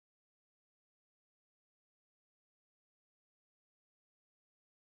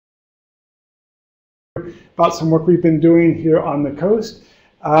about some work we've been doing here on the coast.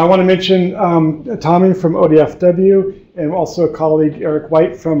 I want to mention Tommy from ODFW and also a colleague, Eric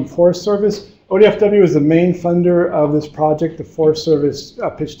White from Forest Service. ODFW is the main funder of this project. The Forest Service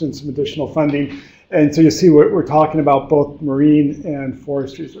pitched in some additional funding. And so you see we're talking about both marine and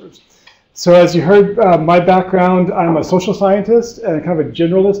forest reserves. So as you heard, my background, I'm a social scientist and kind of a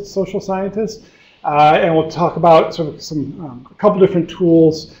generalist social scientist. And we'll talk about sort of a couple different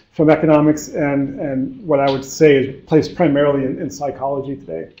tools from economics and what I would say is placed primarily in psychology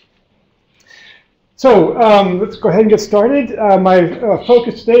today. So let's go ahead and get started. My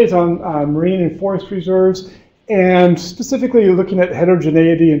focus today is on marine and forest reserves, and specifically looking at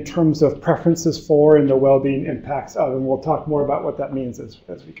heterogeneity in terms of preferences for and the well-being impacts of, and we'll talk more about what that means as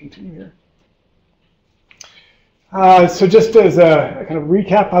we continue here. So just as a kind of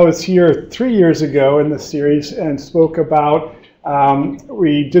recap, I was here 3 years ago in this series and spoke about,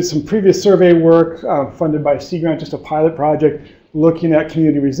 we did some previous survey work funded by Sea Grant, just a pilot project, looking at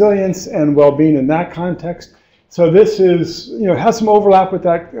community resilience and well-being in that context. So this is, has some overlap with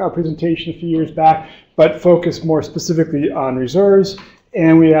that presentation a few years back, but focused more specifically on reserves.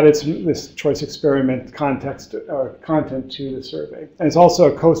 And we added this choice experiment content to the survey. And it's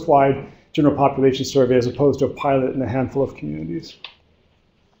also a coast-wide general population survey as opposed to a pilot in a handful of communities.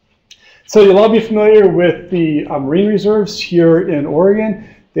 So you'll all be familiar with the marine reserves here in Oregon.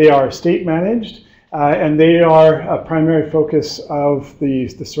 They are state managed. And they are a primary focus of the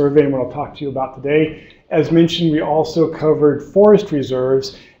survey and what I'll talk to you about today. As mentioned, we also covered forest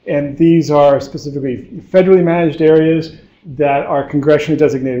reserves, and these are specifically federally managed areas that are congressionally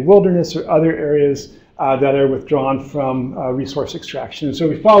designated wilderness or other areas that are withdrawn from resource extraction. And so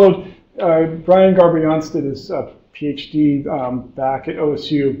we followed Brian Garber-Yance did his PhD back at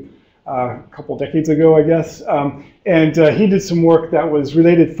OSU a couple decades ago, I guess. And he did some work that was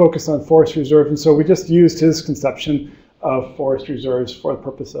related, focused on forest reserves. And so we just used his conception of forest reserves for the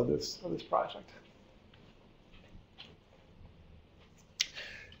purpose of this project.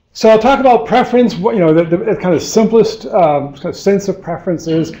 So I'll talk about preference. The kind of simplest kind of sense of preference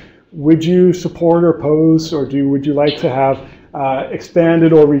is, would you support or oppose, or would you like to have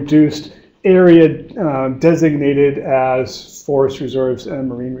expanded or reduced area designated as forest reserves and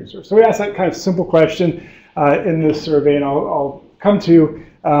marine reserves? So we asked that kind of simple question in this survey, and I'll come to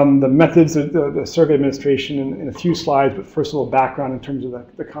the methods of the survey administration in a few slides, but first a little background in terms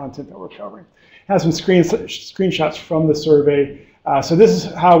of the content that we're covering. I have some screenshots from the survey. So this is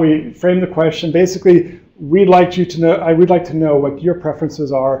how we frame the question. Basically, I would like to know what your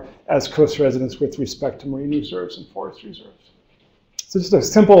preferences are as coast residents with respect to marine reserves and forest reserves. So just a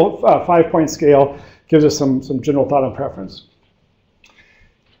simple 5-point scale gives us some general thought on preference.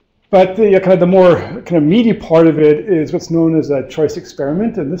 But the more kind of meaty part of it is what's known as a choice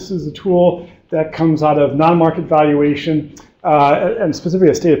experiment, and this is a tool that comes out of non-market valuation and specifically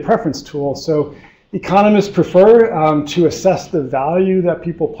a stated preference tool. So economists prefer to assess the value that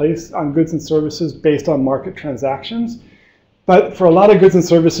people place on goods and services based on market transactions. But for a lot of goods and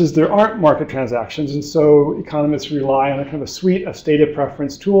services, there aren't market transactions, and so economists rely on a kind of a suite of stated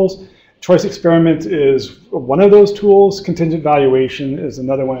preference tools. Choice experiment is one of those tools. Contingent valuation is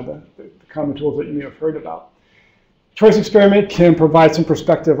another one of the common tools that you may have heard about. Choice experiment can provide some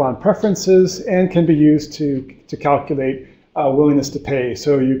perspective on preferences and can be used to calculate willingness to pay.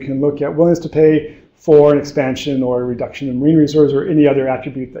 So you can look at willingness to pay for an expansion or a reduction in marine reserves or any other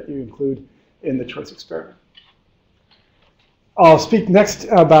attribute that you include in the choice experiment. I'll speak next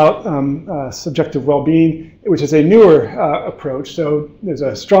about subjective well-being, which is a newer approach. So there's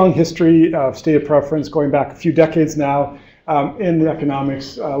a strong history of stated preference going back a few decades now in the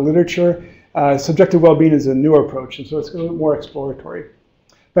economics literature. Subjective well-being is a newer approach, and so it's a little more exploratory.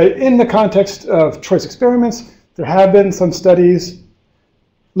 But in the context of choice experiments, there have been some studies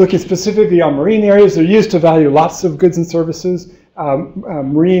looking specifically on marine areas. They're used to value lots of goods and services.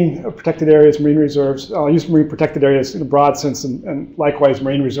 Marine protected areas, marine reserves. I'll use marine protected areas in a broad sense and likewise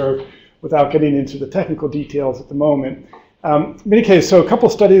marine reserve without getting into the technical details at the moment. In any case, so a couple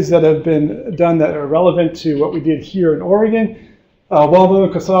studies that have been done that are relevant to what we did here in Oregon. Waldo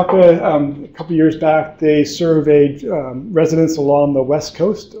and Kosaka, a couple years back, they surveyed residents along the West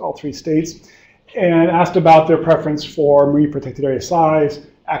Coast, all 3 states, and asked about their preference for marine protected area size,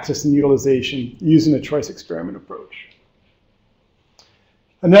 access and utilization using a choice experiment approach.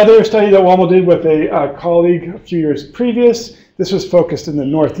 Another study that WAML did with a colleague a few years previous, this was focused in the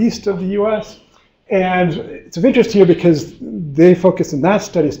northeast of the US. And it's of interest here because they focused in that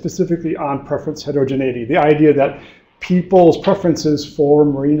study specifically on preference heterogeneity, the idea that people's preferences for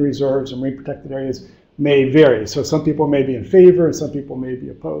marine reserves and marine protected areas may vary. So some people may be in favor and some people may be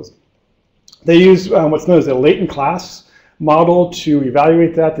opposed. They used what's known as a latent class model to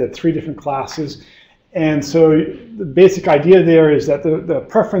evaluate that. They had 3 different classes. And so the basic idea there is that the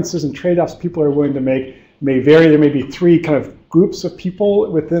preferences and trade-offs people are willing to make may vary. There may be 3 kind of groups of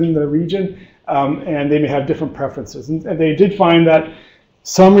people within the region, and they may have different preferences. And they did find that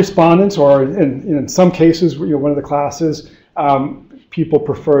some respondents, or in some cases, one of the classes, people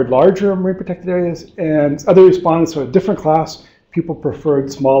preferred larger marine protected areas, and other respondents, so a different class, people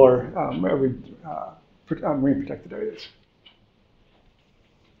preferred smaller marine protected areas.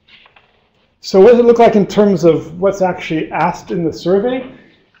 So what does it look like in terms of what's actually asked in the survey?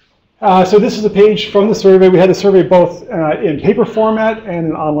 So this is a page from the survey. We had the survey both in paper format and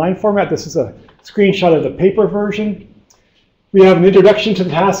in online format. This is a screenshot of the paper version. We have an introduction to the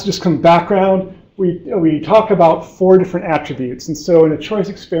task, just some background. We talk about 4 different attributes. And so in a choice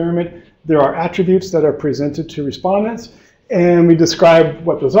experiment, there are attributes that are presented to respondents, and we describe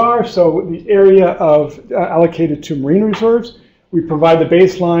what those are. So the area allocated to marine reserves, we provide the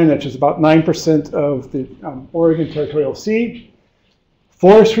baseline, which is about 9% of the Oregon Territorial Sea.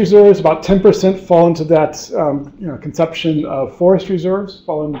 Forest reserves, about 10% fall into that conception of forest reserves,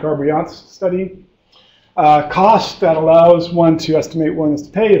 following Garbriant's study. Cost, that allows one to estimate what one is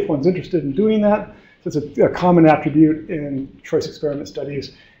to pay if one's interested in doing that. So it's a common attribute in choice experiment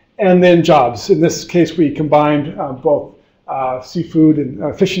studies. And then jobs. In this case, we combined both seafood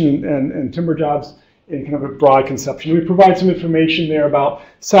and fishing and timber jobs in kind of a broad conception. We provide some information there about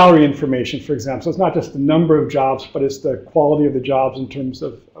salary information, for example. So it's not just the number of jobs, but it's the quality of the jobs in terms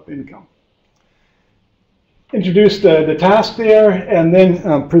of income. Introduced the task there, and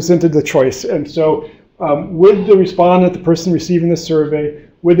then presented the choice. And so would the respondent, the person receiving the survey,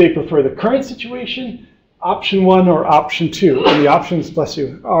 would they prefer the current situation, option 1 or option 2? And the options, bless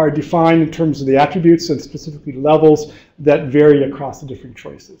you, are defined in terms of the attributes and specifically levels that vary across the different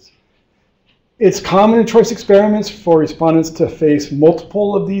choices. It's common in choice experiments for respondents to face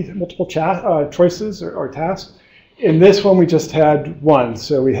multiple choices or tasks. In this one, we just had 1.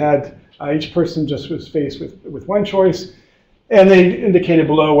 So we had each person just was faced with 1 choice, and they indicated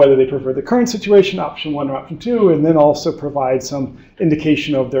below whether they prefer the current situation, option 1 or option 2, and then also provide some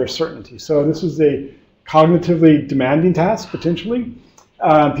indication of their certainty. So this is a cognitively demanding task, potentially.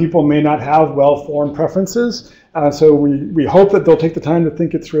 People may not have well-formed preferences, so we hope that they'll take the time to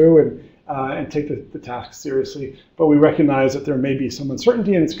think it through and take the task seriously. But we recognize that there may be some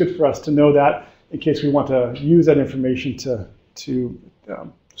uncertainty, and it's good for us to know that in case we want to use that information to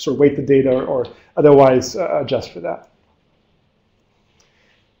sort of weight the data or otherwise adjust for that.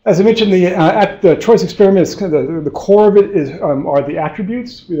 As I mentioned, the choice experiment is kind of the core of it are the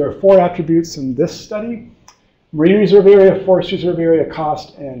attributes. There are 4 attributes in this study: marine reserve area, forest reserve area,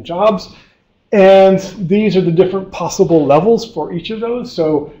 cost, and jobs. And these are the different possible levels for each of those.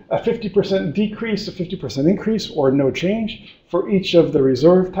 So a 50% decrease, a 50% increase, or no change for each of the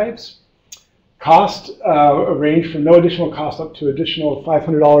reserve types. Cost range from no additional cost up to additional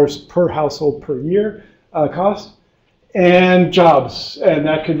 $500 per household per year cost. And jobs, and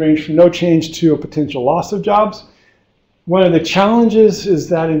that could range from no change to a potential loss of jobs. One of the challenges is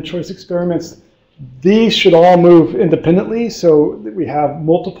that in choice experiments, these should all move independently, so that we have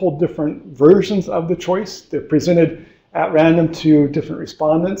multiple different versions of the choice. They're presented at random to different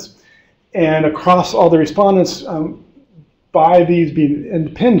respondents. And across all the respondents, by these being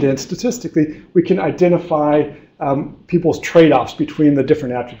independent, statistically, we can identify people's trade-offs between the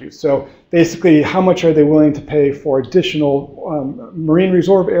different attributes. So basically, how much are they willing to pay for additional marine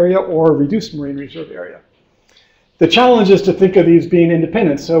reserve area or reduced marine reserve area? The challenge is to think of these being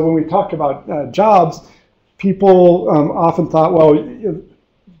independent. So when we talk about jobs, people often thought, well,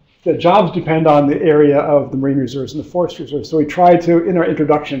 the jobs depend on the area of the marine reserves and the forest reserves. So we tried to, in our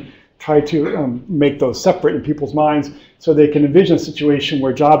introduction, try to make those separate in people's minds so they can envision a situation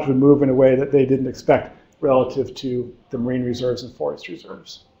where jobs would move in a way that they didn't expect relative to the marine reserves and forest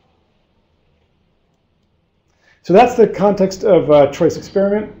reserves. So that's the context of choice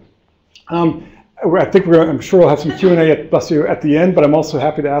experiment. I think I'm sure we'll have some Q&A at the end, but I'm also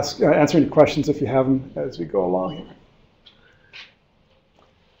happy to answer any questions if you have them as we go along here.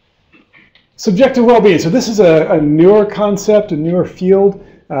 Subjective well-being. So this is a newer concept, a newer field.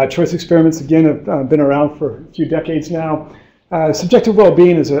 Choice experiments, again, have been around for a few decades now. Subjective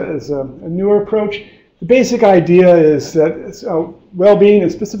well-being is a newer approach. The basic idea is that well-being,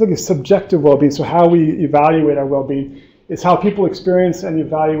 and specifically subjective well-being, so how we evaluate our well-being, is how people experience and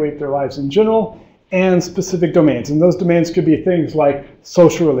evaluate their lives in general and specific domains. And those domains could be things like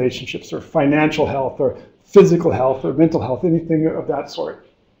social relationships or financial health or physical health or mental health, anything of that sort.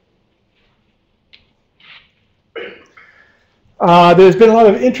 There's been a lot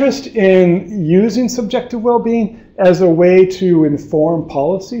of interest in using subjective well-being as a way to inform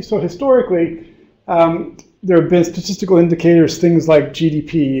policy. So historically, there have been statistical indicators, things like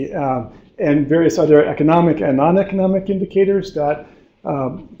GDP and various other economic and non-economic indicators that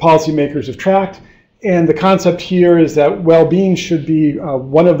policymakers have tracked. And the concept here is that well-being should be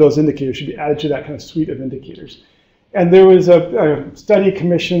one of those indicators, should be added to that kind of suite of indicators. And there was a study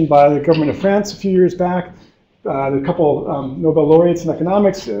commissioned by the government of France a few years back. A couple Nobel laureates in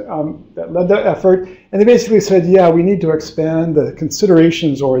economics that led that effort. And they basically said, yeah, we need to expand the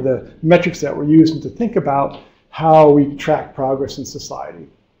considerations or the metrics that we're using to think about how we track progress in society,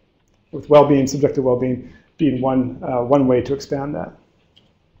 with well-being, subjective well-being being one way to expand that.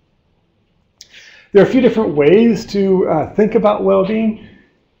 There are a few different ways to think about well-being.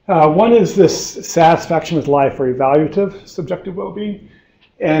 One is this satisfaction with life or evaluative subjective well-being.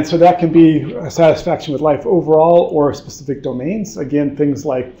 And so that can be satisfaction with life overall or specific domains. Again, things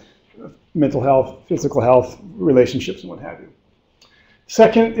like mental health, physical health, relationships, and what have you.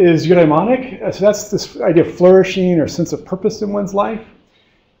 Second is eudaimonic. So that's this idea of flourishing or sense of purpose in one's life.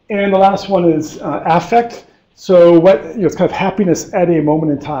 And the last one is affect. So it's kind of happiness at a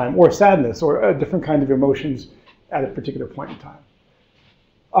moment in time, or sadness, or a different kind of emotions at a particular point in time.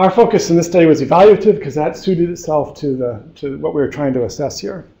 Our focus in this study was evaluative because that suited itself to what we were trying to assess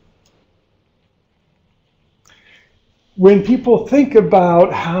here. When people think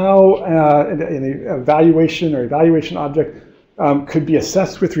about how an evaluation or evaluation object could be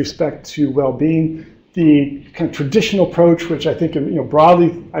assessed with respect to well-being, the kind of traditional approach, which I think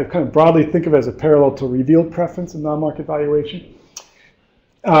I kind of broadly think of as a parallel to revealed preference in non-market valuation,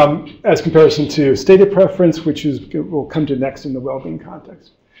 as comparison to stated preference, which we'll come to next in the well-being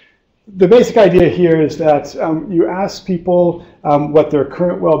context. The basic idea here is that you ask people what their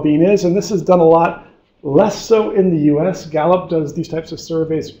current well-being is, and this is done a lot less so in the US. Gallup does these types of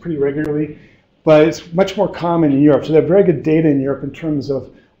surveys pretty regularly, but it's much more common in Europe. So they have very good data in Europe in terms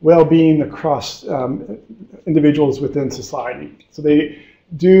of well-being across individuals within society. So they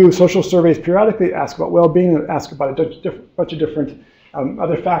do social surveys periodically, ask about well-being, and ask about a bunch of different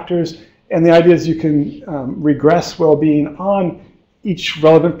other factors. And the idea is you can regress well-being on each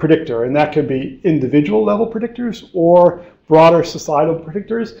relevant predictor, and that could be individual level predictors or broader societal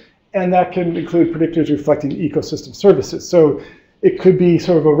predictors, and that can include predictors reflecting ecosystem services. So it could be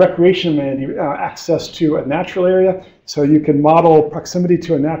sort of a recreation amenity, access to a natural area, so you can model proximity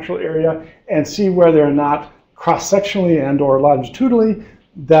to a natural area and see whether or not cross-sectionally and or longitudinally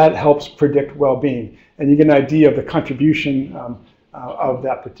that helps predict well-being. And you get an idea of the contribution of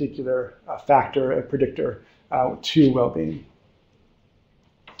that particular factor and predictor to well-being.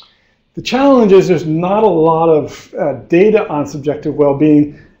 The challenge is there's not a lot of data on subjective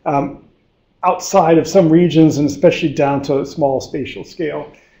well-being outside of some regions, and especially down to a small spatial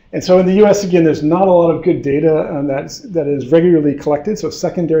scale. And so in the US, again, there's not a lot of good data that is regularly collected, so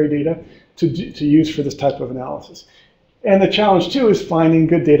secondary data to use for this type of analysis. And the challenge, too, is finding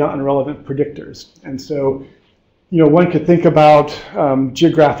good data on relevant predictors. And so one could think about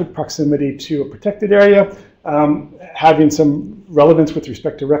geographic proximity to a protected area, having some relevance with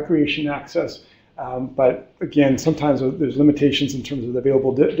respect to recreation access. But again, sometimes there's limitations in terms of the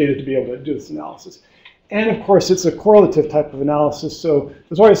available data to be able to do this analysis. And of course, it's a correlative type of analysis, so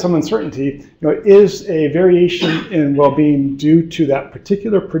there's always some uncertainty. Is a variation in well-being due to that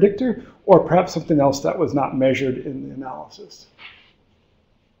particular predictor, or perhaps something else that was not measured in the analysis?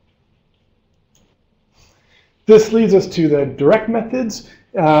 This leads us to the direct methods.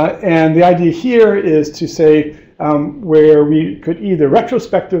 And the idea here is to say where we could either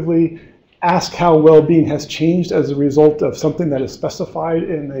retrospectively ask how well-being has changed as a result of something that is specified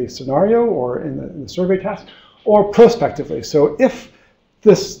in a scenario or in the survey task, or prospectively. So if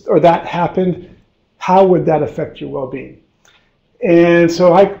this or that happened, how would that affect your well-being? And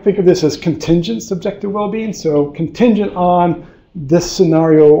so I think of this as contingent subjective well-being. So contingent on this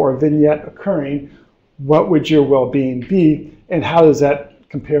scenario or vignette occurring, what would your well-being be, and how does that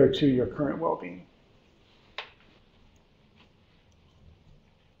compare to your current well-being?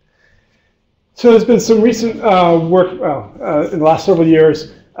 So there's been some recent work in the last several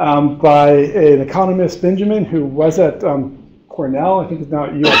years by an economist, Benjamin, who was at Cornell, I think is now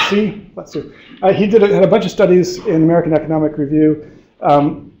at USC. He had a bunch of studies in American Economic Review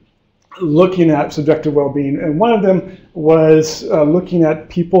looking at subjective well-being, and one of them was looking at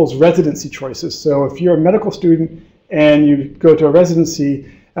people's residency choices. So if you're a medical student and you go to a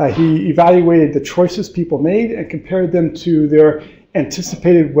residency, he evaluated the choices people made and compared them to their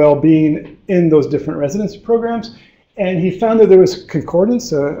anticipated well-being in those different residency programs. And he found that there was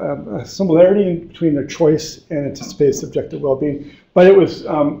concordance, a similarity between their choice and anticipated subjective well-being, but it was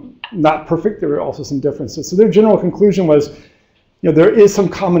not perfect. There were also some differences. So their general conclusion was, there is some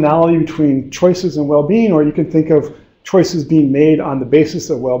commonality between choices and well-being, or you can think of choices being made on the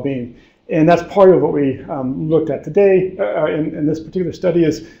basis of well-being. And that's part of what we looked at today in this particular study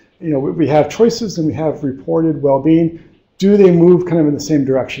is, we have choices and we have reported well-being. Do they move kind of in the same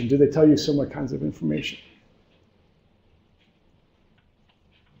direction? Do they tell you similar kinds of information?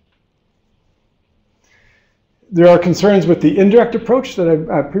 There are concerns with the indirect approach that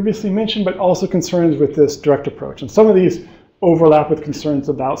I previously mentioned, but also concerns with this direct approach. And some of these overlap with concerns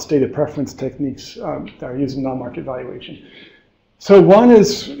about stated preference techniques that are used in non-market valuation. So one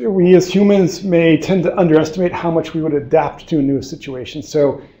is we as humans may tend to underestimate how much we would adapt to a new situation.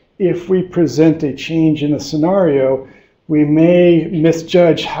 So if we present a change in a scenario, we may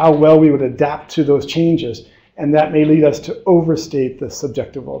misjudge how well we would adapt to those changes, and that may lead us to overstate the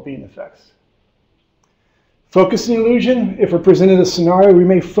subjective well-being effects. Focusing illusion, if we're presented a scenario, we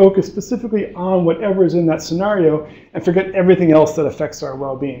may focus specifically on whatever is in that scenario and forget everything else that affects our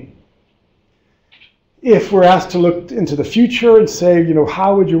well-being. If we're asked to look into the future and say,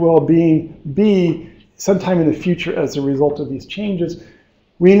 how would your well-being be sometime in the future as a result of these changes,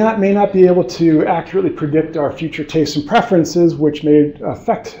 we may not be able to accurately predict our future tastes and preferences, which may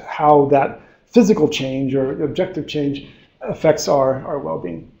affect how that physical change or objective change affects our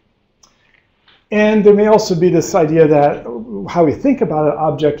well-being. And there may also be this idea that how we think about an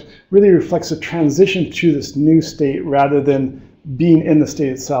object really reflects a transition to this new state rather than being in the state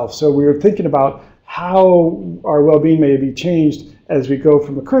itself. So we were thinking about how our well-being may be changed as we go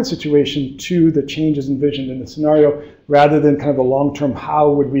from the current situation to the changes envisioned in the scenario, rather than kind of the long-term how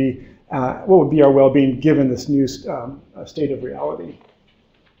would we, what would be our well-being given this new state of reality.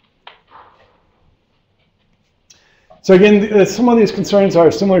 So again, some of these concerns are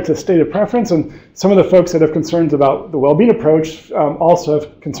similar to stated preference, and some of the folks that have concerns about the well-being approach also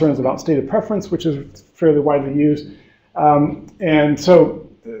have concerns about stated preference, which is fairly widely used. And so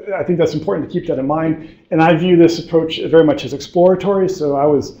I think that's important to keep that in mind. And I view this approach very much as exploratory, so I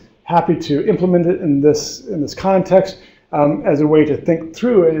was happy to implement it in this context as a way to think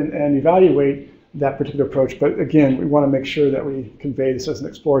through it and evaluate that particular approach. But again, we want to make sure that we convey this as an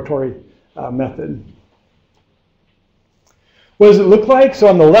exploratory method. What does it look like? So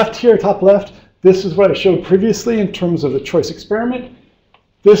on the left here, top left, this is what I showed previously in terms of the choice experiment.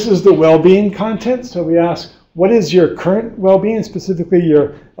 This is the well-being content. So we ask, what is your current well-being, specifically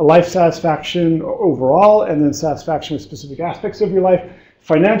your life satisfaction overall, and then satisfaction with specific aspects of your life,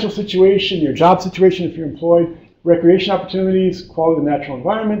 financial situation, your job situation if you're employed, recreation opportunities, quality of the natural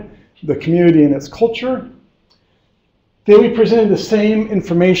environment, the community and its culture. Then we presented the same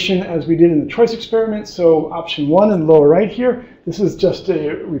information as we did in the choice experiment. So option 1 in the lower right here, this is just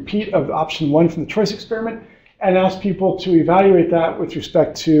a repeat of option 1 from the choice experiment, and asked people to evaluate that with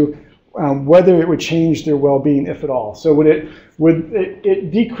respect to whether it would change their well-being, if at all. So would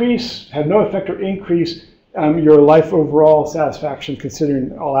it decrease, have no effect, or increase your life overall satisfaction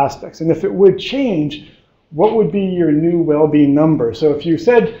considering all aspects? And if it would change, what would be your new well-being number? So if you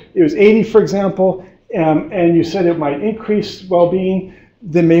said it was 80, for example, and you said it might increase well-being,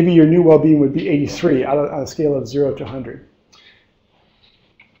 then maybe your new well-being would be 83 on a scale of 0 to 100.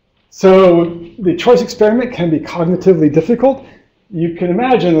 So the choice experiment can be cognitively difficult. You can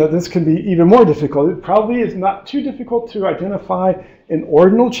imagine that this can be even more difficult. It probably is not too difficult to identify an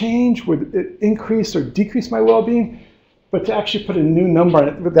ordinal change. Would it increase or decrease my well-being? But to actually put a new number on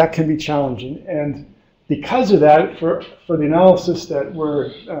it, that can be challenging. And because of that, for the analysis that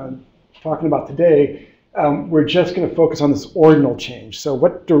we're talking about today, we're just going to focus on this ordinal change. So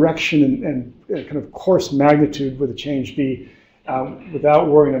what direction and kind of course magnitude would the change be without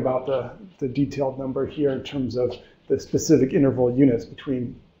worrying about the detailed number here in terms of the specific interval units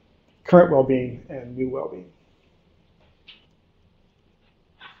between current well-being and new well-being.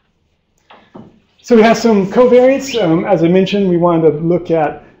 So we have some covariates. As I mentioned, we wanted to look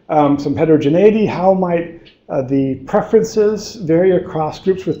at some heterogeneity. How might the preferences vary across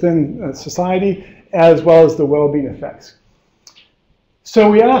groups within society, as well as the well-being effects. So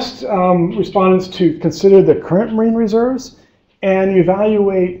we asked respondents to consider the current marine reserves and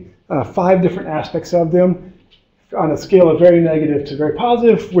evaluate 5 different aspects of them on a scale of very negative to very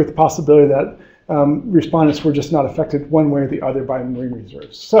positive, with the possibility that respondents were just not affected one way or the other by marine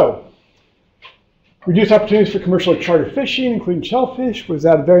reserves. So reduced opportunities for commercial charter fishing, including shellfish, was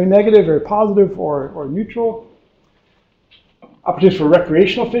that very negative, very positive, or neutral? Opportunities for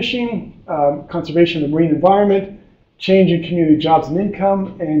recreational fishing, conservation of the marine environment, change in community jobs and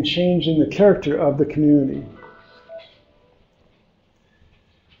income, and change in the character of the community.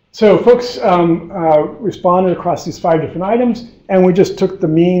 So folks responded across these 5 different items, and we just took the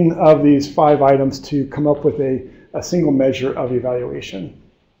mean of these 5 items to come up with a single measure of evaluation.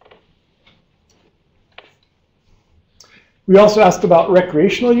 We also asked about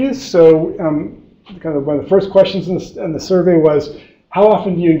recreational use. So kind of one of the first questions in the survey was, how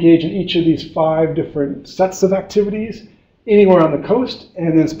often do you engage in each of these 5 different sets of activities anywhere on the coast,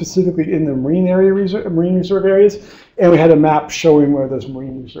 and then specifically in the marine reserve areas? And we had a map showing where those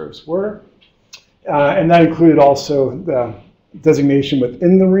marine reserves were. And that included also the designation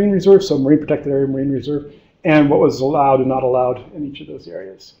within the marine reserve, so marine protected area, marine reserve, and what was allowed and not allowed in each of those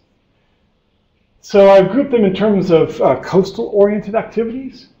areas. So I grouped them in terms of coastal-oriented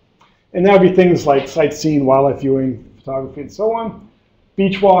activities. And that would be things like sightseeing, wildlife viewing, photography, and so on.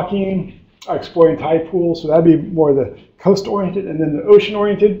 Beach walking, exploring tide pools, so that'd be more the coast-oriented, and then the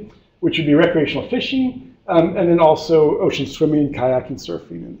ocean-oriented, which would be recreational fishing, and then also ocean swimming, kayaking,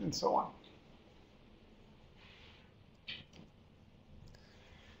 surfing, and so on.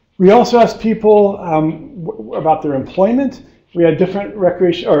 We also asked people about their employment. We had different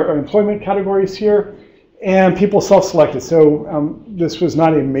recreation or employment categories here, and people self-selected. So this was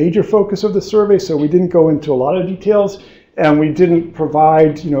not a major focus of the survey, so we didn't go into a lot of details, and we didn't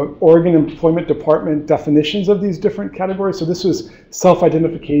provide, Oregon Employment Department definitions of these different categories. So this was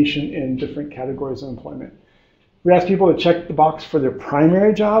self-identification in different categories of employment. We asked people to check the box for their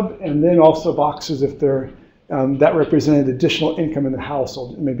primary job, and then also boxes if they're that represented additional income in the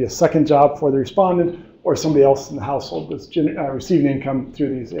household, maybe a second job for the respondent, or somebody else in the household was receiving income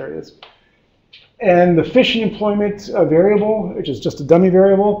through these areas. And the fishing employment variable, which is just a dummy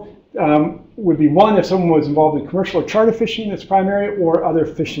variable, would be 1 if someone was involved in commercial or charter fishing as primary, or other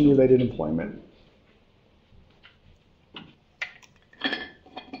fishing-related employment.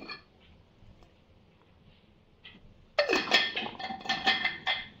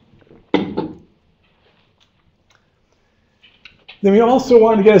 Then we also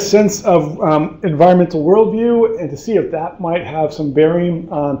wanted to get a sense of environmental worldview and to see if that might have some bearing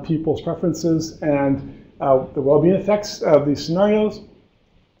on people's preferences and the well-being effects of these scenarios.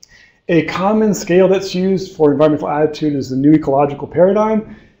 A common scale that's used for environmental attitude is the new ecological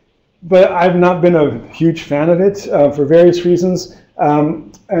paradigm, but I've not been a huge fan of it for various reasons,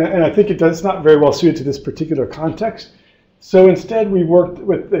 and I think it's not very well suited to this particular context. So instead, we worked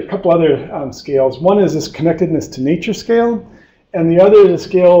with a couple other scales. One is this connectedness to nature scale, and the other is a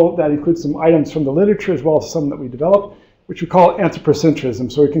scale that includes some items from the literature as well as some that we developed, which we call anthropocentrism.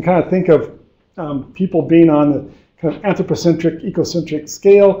 So we can kind of think of people being on the kind of anthropocentric, ecocentric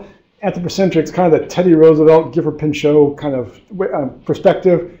scale. Anthropocentric is kind of the Teddy Roosevelt, Gifford Pinchot kind of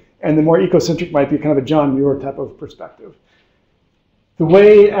perspective, and the more ecocentric might be kind of a John Muir type of perspective. The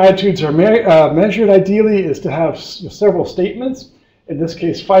way attitudes are measured ideally is to have several statements, in this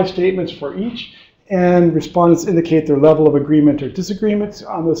case 5 statements for each, and respondents indicate their level of agreement or disagreement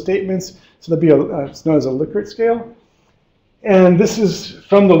on those statements. So that'd be it's known as a Likert scale. And this is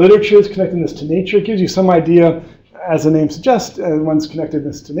from the literature's connectedness to nature. It gives you some idea, as the name suggests, one's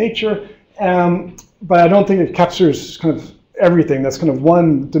connectedness to nature. But I don't think it captures kind of everything. That's kind of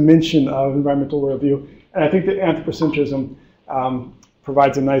one dimension of environmental worldview. And I think that anthropocentrism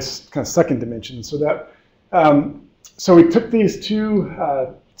provides a nice kind of second dimension. So that so we took these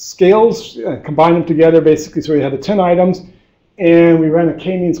 2 scales, combined them together basically. So we had the 10 items, and we ran a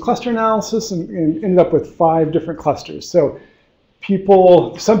k-means cluster analysis and ended up with 5 different clusters. So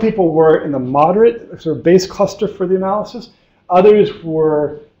some people were in the moderate sort of base cluster for the analysis. Others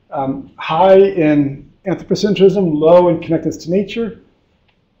were high in anthropocentrism, low in connectedness to nature,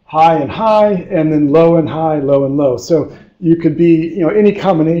 high, and then low and high, low and low. So you could be, any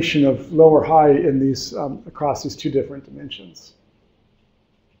combination of low or high in these across these 2 different dimensions.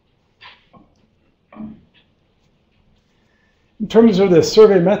 In terms of the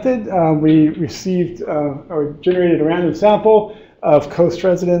survey method, we received or generated a random sample of coast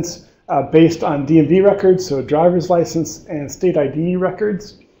residents based on DMV records, so driver's license and state ID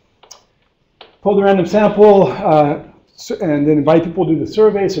records. Pulled a random sample and then invite people to do the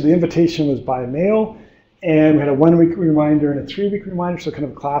survey. So the invitation was by mail, and we had a 1-week reminder and a 3-week reminder, so kind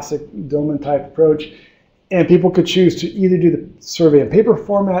of a classic Dolman type approach. And people could choose to either do the survey in paper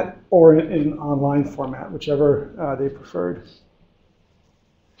format or in an online format, whichever they preferred.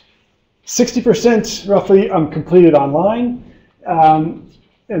 60% roughly completed online,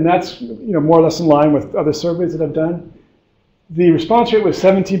 and that's more or less in line with other surveys that I've done. The response rate was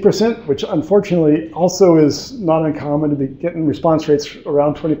 17%, which unfortunately also is not uncommon to be getting response rates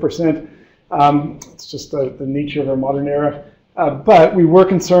around 20%. It's just the nature of our modern era. But we were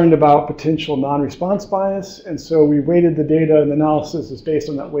concerned about potential non-response bias, and so we weighted the data, and the analysis is based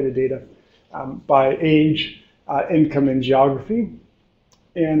on that weighted data by age, income, and geography.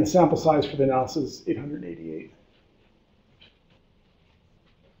 And the sample size for the analysis is 888.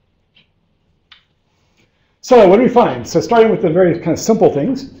 So what do we find? So starting with the very kind of simple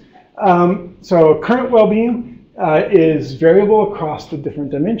things. So current well-being is variable across the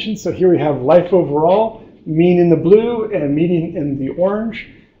different dimensions. So here we have life overall, mean in the blue and median in the orange,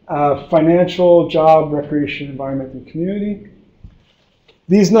 financial, job, recreation, environment, and community.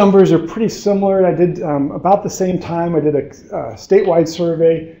 These numbers are pretty similar. I did about the same time, I did a statewide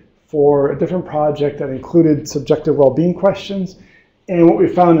survey for a different project that included subjective well-being questions. And what we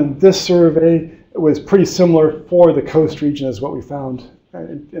found in this survey was pretty similar for the coast region as what we found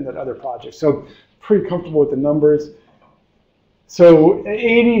in that other project. So pretty comfortable with the numbers. So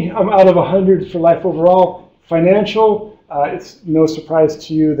 80 out of 100 for life overall. Financial, it's no surprise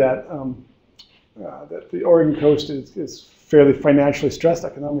to you that, that the Oregon coast is fairly financially stressed,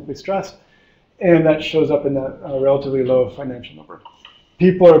 economically stressed, and that shows up in that relatively low financial number.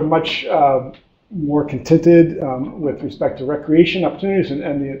 People are much more contented with respect to recreation opportunities and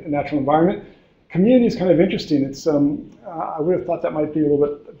the natural environment. Community is kind of interesting. It's I would have thought that might be a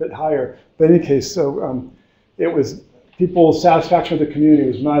little bit higher, but in any case, so it was people's satisfaction with the community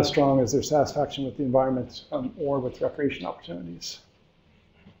was not as strong as their satisfaction with the environment or with recreation opportunities.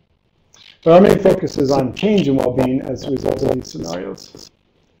 But our main focus is on change in well-being as a result of these scenarios.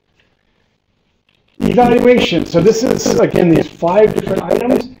 Evaluation. So this is, again, these 5 different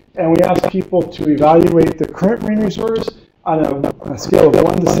items, and we ask people to evaluate the current marine reserves on a scale of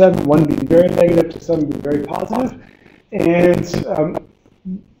 1 to 7, 1 being very negative to 7 being very positive. And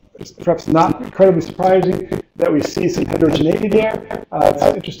it's perhaps not incredibly surprising that we see some heterogeneity there. It's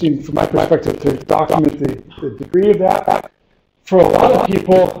interesting from my perspective to document the degree of that. For a lot of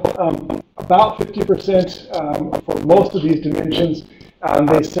people, about 50% for most of these dimensions,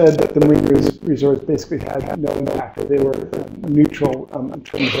 they said that the marine reserves basically had no impact, or they were neutral in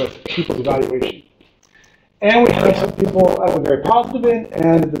terms of people's evaluation. And we have some people at the very positive end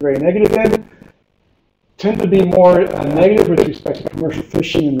and at the very negative end. Tend to be more negative with respect to commercial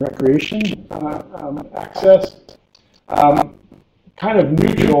fishing and recreation access. Kind of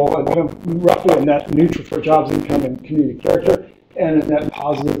neutral, roughly a net neutral for jobs, income, and community character, and a net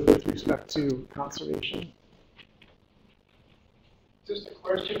positive with respect to conservation. Just a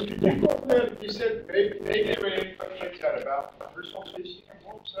question. You said negative about commercial fishing.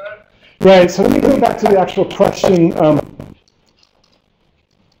 What was that? Right, so let me go back to the actual question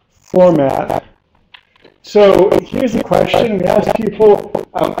format. So here's the question. We asked people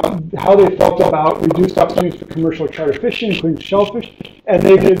how they felt about reduced opportunities for commercial charter fishing, including shellfish, and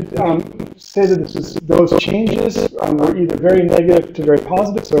they did say that those changes were either very negative to very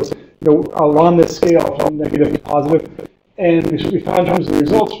positive, so along this scale from negative to positive. And we found in terms of the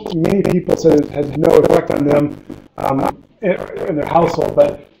results, many people said it had no effect on them in their household,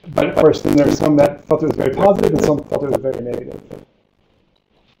 but of course, then there's some that felt it was very positive and some felt it was very negative.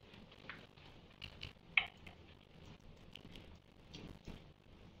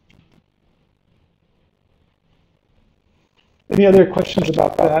 Any other questions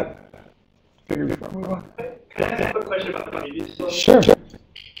about that? Figure before I move on. Can I ask a quick question about the previous slide? Sure.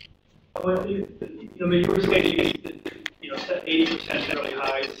 You were stating that 80% is really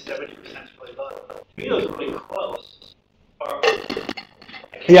high, 70% is really low. To me, those are really close.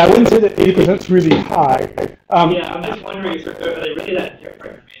 Yeah, I wouldn't say that 80% is really high. Yeah, I'm just wondering, are they really that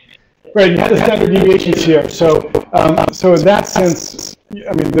different? Right, you have the standard deviations here. So in that sense,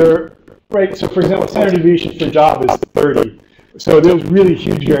 I mean, they're right. So for example, standard deviation for job is 30. So there's really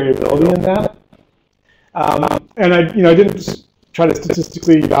huge variability in that. And I didn't try to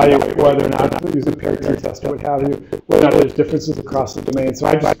statistically evaluate whether or not using a pair t-test or what have you, whether or not there's differences across the domain. So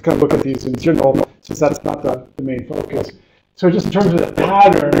I just kind of look at these in general, since that's not the main focus. So just in terms of the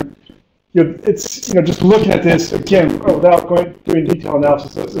pattern, it's just looking at this again without doing detailed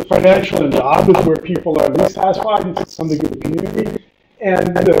analysis. The financial and job is where people are least satisfied, and to some degree the community,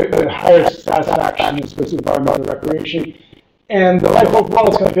 and the highest satisfaction is with environmental recreation. And the life overall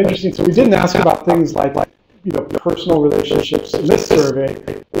is kind of interesting. So we didn't ask about things like personal relationships in this survey,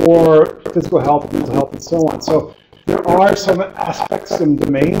 or physical health, mental health, and so on. So there are some aspects and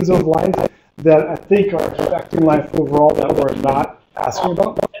domains of life that I think are affecting life overall that we're not asking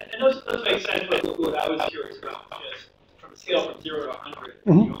about. And those make sense, but what I was curious about is from a scale from 0 to 100,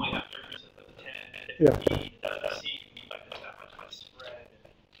 you only have differences of 10 and 15. It doesn't seem to me like there's that much spread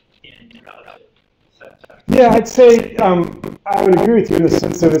in relative satisfaction. Yeah, I'd say I would agree with you in the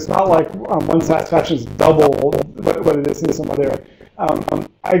sense that it's not like one satisfaction is double what it is in some other area.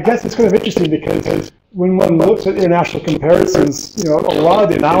 I guess it's kind of interesting because when one looks at international comparisons, a lot of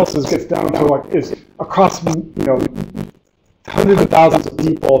the analysis gets down to is across, hundreds of thousands of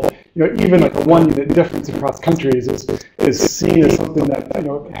people, even like a 1 unit difference across countries is seen as something that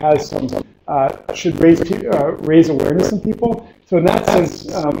has some should raise awareness in people. So in that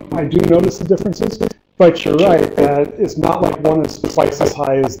sense, I do notice the differences. But you're right that it's not like one is twice as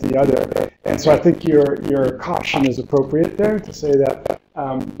high as the other, and so I think your caution is appropriate there to say that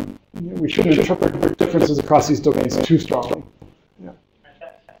we shouldn't interpret differences across these domains too strongly.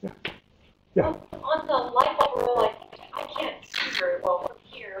 Yeah. On the life overall, I can't see very well from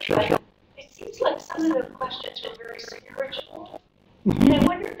here, but it seems like some of the questions were very spiritual, and I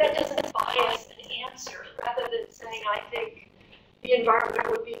wonder if that doesn't bias an answer rather than saying I think the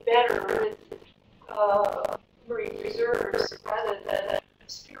environment would be better with marine reserves rather than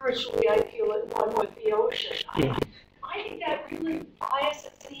spiritually I feel at one with the ocean. I think that really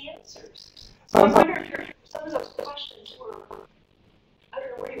biases the answers. So I wonder if some of those questions were, I don't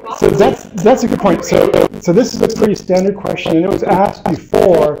know where you got So that's a good point. So this is a pretty standard question, and it was asked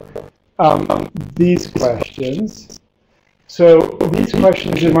before these questions. So these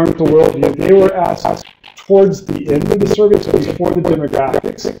questions in environmental worldview, they were asked towards the end of the survey, so before the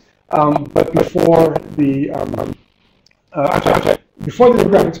demographics. But before the before the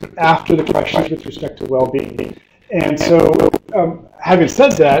demographics, but after the questions with respect to well-being. And so, having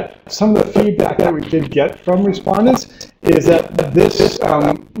said that, some of the feedback that we did get from respondents is that this,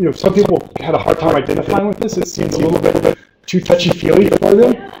 some people had a hard time identifying with this. It seems a little bit too touchy-feely for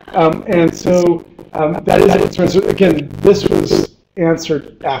them, and so that is a concern. So again, this was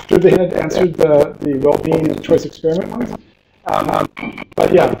answered after they had answered the well-being and choice experiment ones.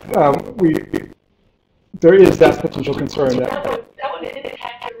 But yeah, there is that potential concern that would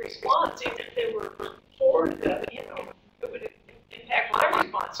impact the response, even if they were for the, it would impact my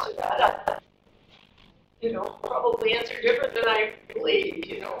response to that. Probably answer different than I believe,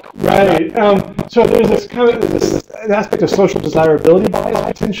 Right. So there's this an aspect of social desirability bias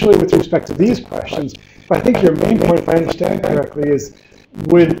potentially with respect to these questions. But I think your main point, if I understand correctly, is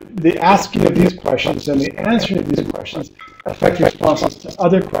would the asking of these questions and the answering of these questions affect responses to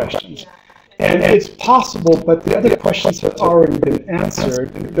other questions? And it's possible, but the other questions have already been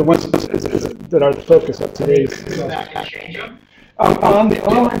answered, the ones that are the focus of today's discussion. On the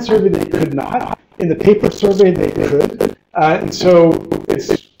online survey, they could not. In the paper survey, they could. And so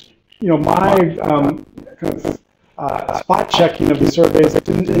it's, my kind of spot checking of the surveys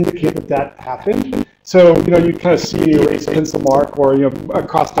didn't indicate that happened. So, you kind of see a erased pencil mark or, a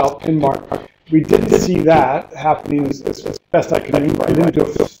crossed out pin mark. We didn't see that happening as best I can remember. I didn't do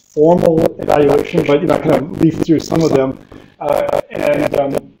a formal evaluation, but, I kind of leafed through some of them.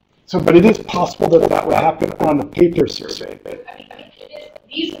 But it is possible that would happen on the paper survey.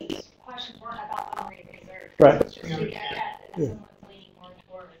 These questions weren't about the marine reserve. Right. It's just someone's leaning more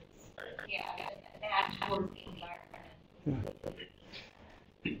towards, that towards the environment.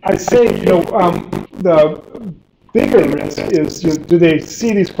 I'd say, the bigger risk is, do they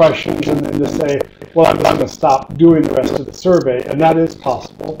see these questions and then just say, well, I'm just going to stop doing the rest of the survey, and that is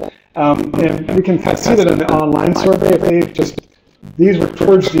possible. And we can kind of see that in the online survey, if these were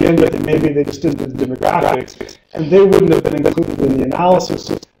towards the end of it, maybe they just didn't do the demographics, and they wouldn't have been included in the analysis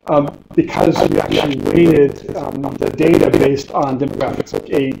because we actually weighted the data based on demographics like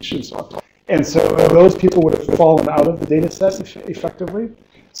age and so on. And so those people would have fallen out of the data set effectively.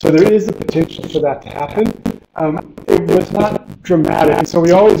 So there is the potential for that to happen. It was not dramatic, and so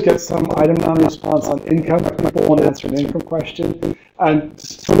we always get some item non-response on income. People won't answer an income question, and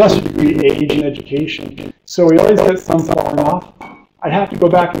to a lesser degree, age and education. So we always get some falling off. I'd have to go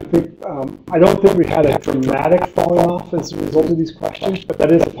back and think. I don't think we had a dramatic falling off as a result of these questions, but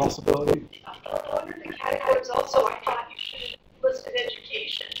that is a possibility. Under the categories also, I thought you should list an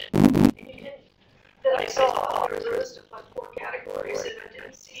education. And you didn't, that I saw, there was a list of like 4 categories, and I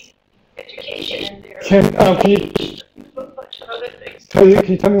didn't see education in there. Can you A bunch of other things. can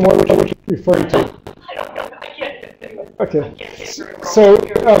you tell me more what you're referring to? I don't know. I can't. Okay. I can't say very well So,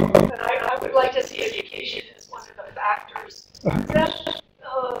 here, but I would like to see education as one of the factors. That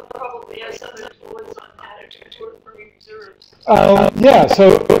probably has some influence on attitude toward marine reserves. Yeah.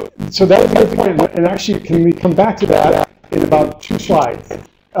 So that was a good point, and actually, can we come back to that in about 2 slides?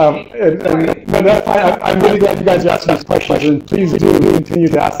 But that's fine. I'm really glad you guys are asking these questions, and please do continue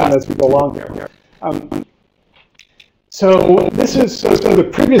to ask them as we go along here. So this is the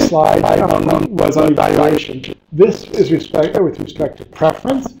previous slide was on evaluation. This is with respect to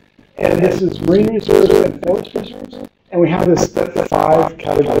preference, and this is marine reserves and forest reserves. And we have this 5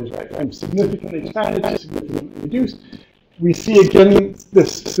 categories, right? From significantly expanded to significantly reduced. We see again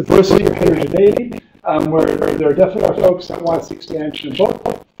this diversity or heterogeneity, where there definitely are folks that want to see expansion in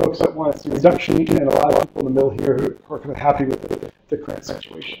both, folks that want to see reduction, and a lot of people in the middle here who are kind of happy with the current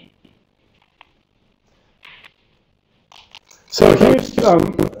situation. So here's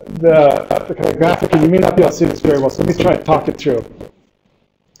the kind of graphic, and you may not be able to see this very well, so let me try to talk it through.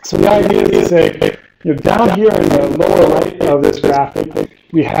 So the idea is to say, down here in the lower right of this graphic,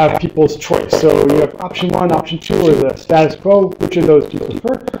 we have people's choice. So you have option 1, option 2, or the status quo, which of those do you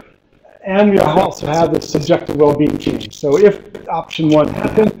prefer? And we also have the subjective well-being change. So if option 1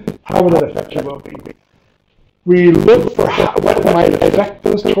 happened, how would that affect your well-being? We look for what might affect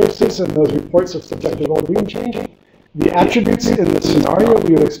those choices and those reports of subjective well-being change. The attributes in the scenario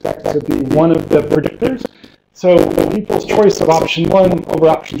we would expect to be one of the predictors. So people's choice of option 1 over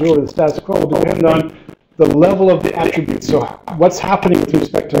option 2 over the status quo will depend on the level of the attributes. So what's happening with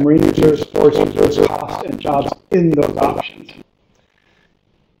respect to marine reserves, forest reserves, cost, and jobs in those options.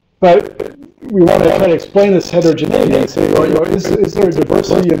 But we want to try to explain this heterogeneity and say, is there a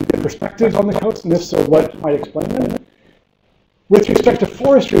diversity in perspectives on the coast? And if so, what might explain them? With respect to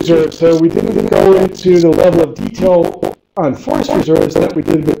forest reserves, so we didn't go into the level of detail on forest reserves that we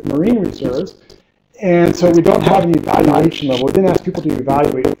did with marine reserves. And so we don't have an evaluation level. We didn't ask people to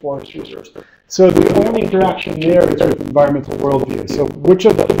evaluate forest reserves. So the only interaction there is with environmental worldview. So which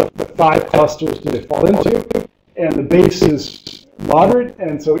of the 5 clusters do they fall into? And the base is moderate,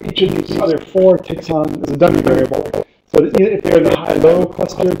 and so each of these other 4 takes on as a dummy variable. So if they're in the high-low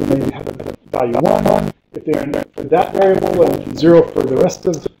cluster, then they have a value 1. If they're in for that variable, and 0 for the rest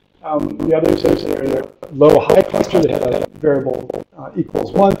of the others, if they're in the low-high cluster, they have a variable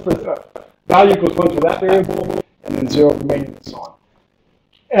equals 1 for value equals 1 for that variable, and then 0 for main, and so on.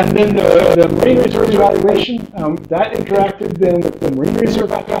 And then the marine reserve evaluation, that interacted then with the marine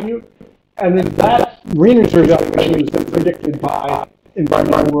reserve attribute, and then that marine reserve evaluation was then predicted by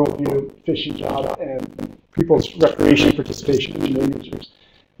environmental worldview, fishing job, and people's recreation participation in marine reserves.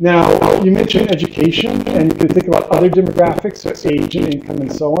 Now, you mentioned education, and you can think about other demographics, so age and income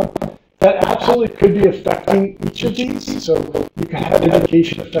and so on. That absolutely could be affecting each of these. So you could have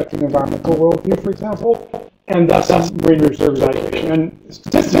education affecting environmental worldview, for example, and thus marine reserve evaluation. And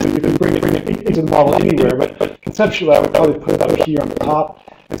statistically, you can bring it into the model anywhere, but conceptually, I would probably put it up here on the top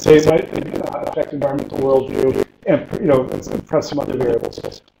and say it might affect environmental worldview and impress some other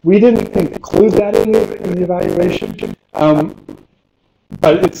variables. We didn't include that in the evaluation,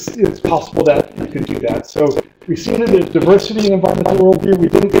 but it's possible that you could do that. So we see that there's diversity in environmental worldview. We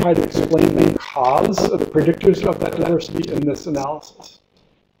didn't try to explain the cause of the predictors of that diversity in this analysis.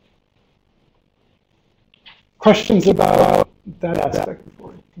 Questions about that aspect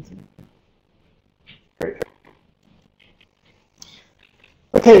before we continue? Great.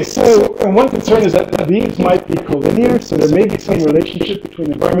 Okay, so one concern is that these might be collinear, so there may be some relationship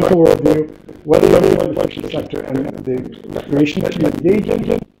between environmental worldview, whether you're in the fishing sector, and the recreation that you engage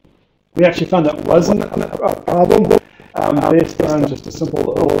in. We actually found that wasn't a problem based on just a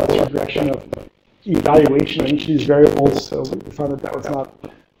simple OLS regression of evaluation on each of these variables, so we found that was not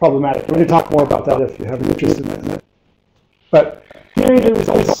problematic. We're going to talk more about that if you have an interest in that. But here are the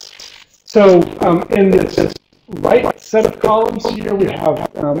results. So in this right set of columns here, we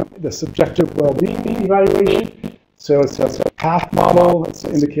have the subjective well-being evaluation. So it's a path model that's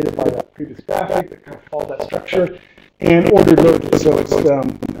indicated by that previous graphic that kind of followed that structure, and ordered loading. So it's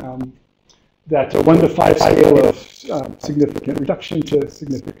that 1 to 5 scale of significant reduction to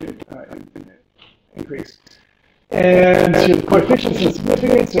significant increase. And so the coefficients of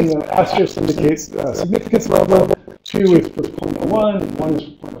significance, and the asterisk indicates significance level. 2 is for 0.1, and 1 is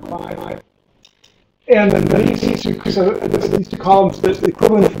for 0.5. And then these two columns, there's the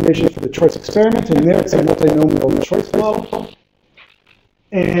equivalent information for the choice experiment, and there it's a multinomial choice flow.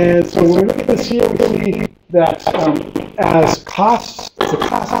 And so when we look at this here, we see that as the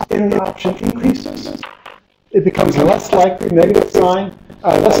cost in the option increases, it becomes less likely, negative sign,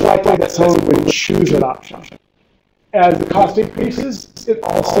 less likely that someone would choose that option. As the cost increases, it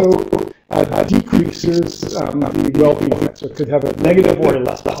also decreases the well-being effect. So it could have a negative or a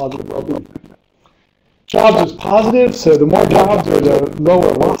less positive well-being effect. Jobs is positive, so the more jobs or the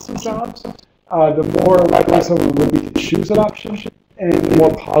lower loss of jobs, the more likely someone would be to choose that option, and the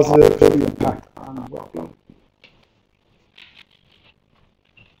more positive the impact on well-being.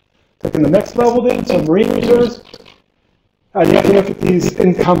 Taking the next level then, so marine reserves. You have to look at these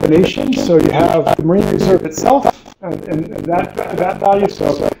in combination. So you have the marine reserve itself, and that value,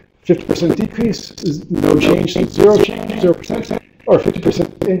 so 50% decrease is no change, 0 change, 0%, or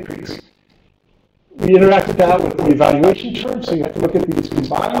 50% increase. We interacted that with the evaluation term, so you have to look at these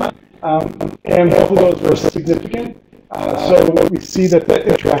combined. And both of those were significant. So we see that the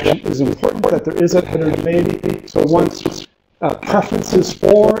interaction is important, that there is a heterogeneity. So once preferences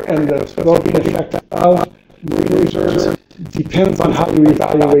for and the well-being effect of marine reserves depends on how you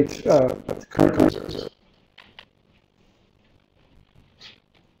evaluate the current reserves.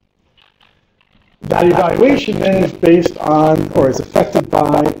 That evaluation then is based on, or is affected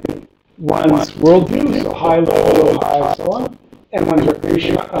by, one's worldview, so high, low, high, so on, and one's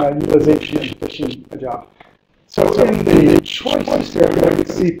recreation, utilization, and fishing job. So in the choices here, we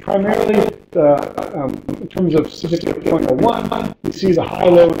see primarily in terms of significant point of 1, we see the high,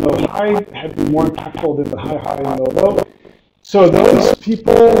 low, and low, high have been more impactful than the high, high, and low, low. So those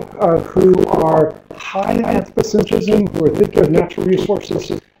people who are high in anthropocentrism, who are thinking of natural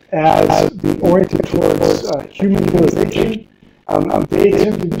resources as being oriented towards human utilization, they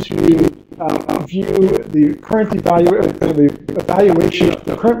tend to view the current evaluation of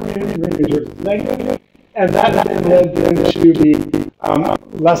the current marine reserves as negative, and that then led them to be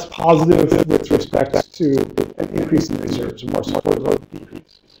less positive with respect to an increase in reserves, more supportive of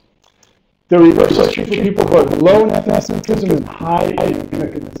decreases. The reverse is true for people who are low in anthropocentrism and high in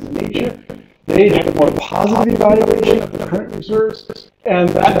connectedness to nature. They had a more positive evaluation of the current reserves, and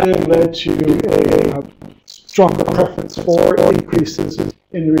that then led to a stronger preference for increases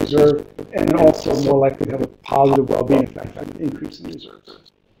in the reserve, and also more likely to have a positive well-being effect on the increase in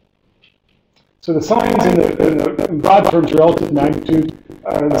reserves. So the signs in broad terms, relative magnitude,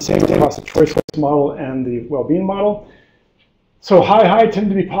 are the same across the choice model and the well-being model. So high tend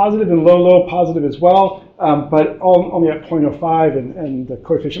to be positive and low positive as well, but only at 0.05, and the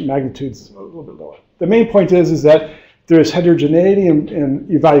coefficient magnitude's a little bit lower. The main point is that there's heterogeneity in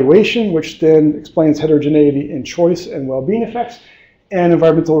evaluation, which then explains heterogeneity in choice and well-being effects, and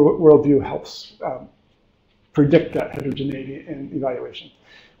environmental worldview helps predict that heterogeneity in evaluation.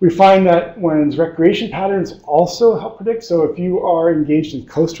 We find that one's recreation patterns also help predict. So if you are engaged in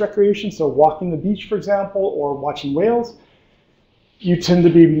coast recreation, so walking the beach, for example, or watching whales, you tend to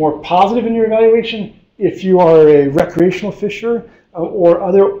be more positive in your evaluation. If you are a recreational fisher or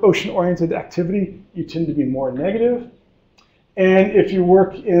other ocean-oriented activity, you tend to be more negative. And if you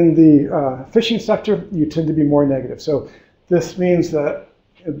work in the fishing sector, you tend to be more negative. So this means that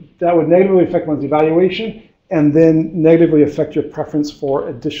that would negatively affect one's evaluation and then negatively affect your preference for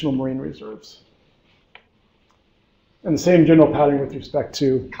additional marine reserves. And the same general pattern with respect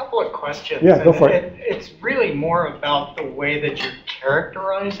to... A couple of questions. Yeah, go for it. It's really more about the way that you're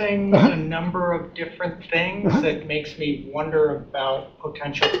characterizing a number of different things that makes me wonder about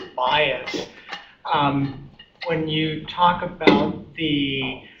potential bias. When you talk about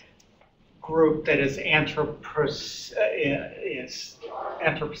the group that is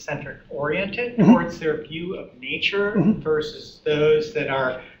anthropocentric oriented towards their view of nature versus those that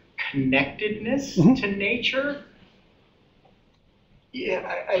are connectedness to nature,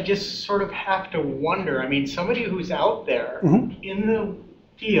 yeah, I just sort of have to wonder. I mean, somebody who's out there in the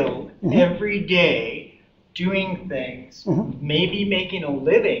field every day doing things, maybe making a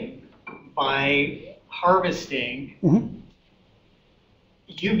living by harvesting,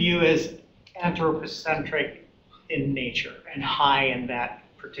 you view as anthropocentric in nature and high in that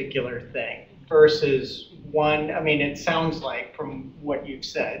particular thing versus one, I mean, it sounds like from what you've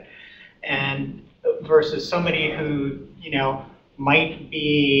said, and versus somebody who, you know, might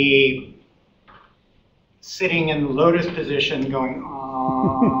be sitting in the lotus position going,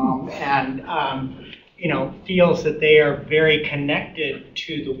 and, you know, feels that they are very connected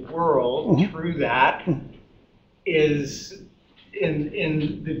to the world through that, is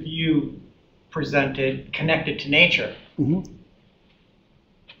in the view presented connected to nature.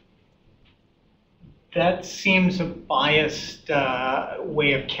 That seems a biased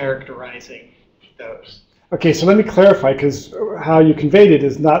way of characterizing those. Okay, so let me clarify, because how you conveyed it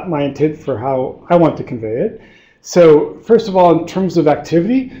is not my intent for how I want to convey it. So first of all, in terms of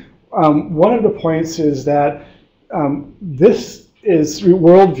activity, one of the points is that this is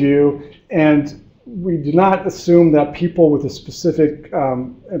worldview, and we do not assume that people with a specific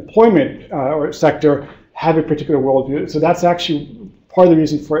employment or sector have a particular worldview. So that's actually part of the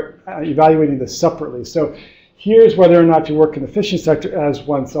reason for evaluating this separately. So here's whether or not you work in the fishing sector as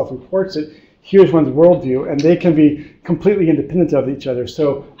one self-reports it. Here's one's worldview, and they can be completely independent of each other.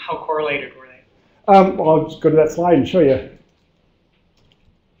 So how correlated were they? Well, I'll just go to that slide and show you.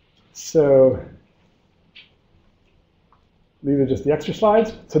 So these are just the extra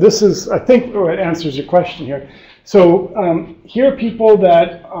slides. So this is, I think, what answers your question here. So here are people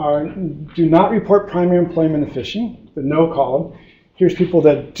that do not report primary employment in fishing, the no column. Here's people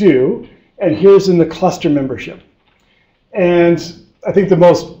that do. and here's in the cluster membership. And I think the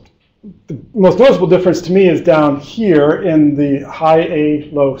most noticeable difference to me is down here in the high A,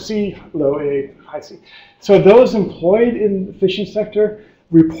 low C, low A, high C. So those employed in the fishing sector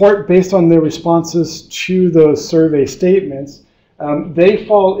report based on their responses to those survey statements. They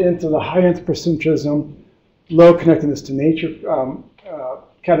fall into the high anthropocentrism, low connectedness to nature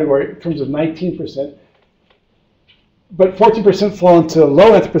category in terms of 19%. But 14% fall into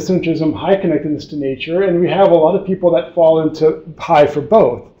low anthropocentrism, high connectedness to nature, and we have a lot of people that fall into high for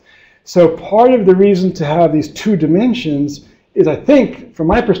both. So part of the reason to have these two dimensions is, I think, from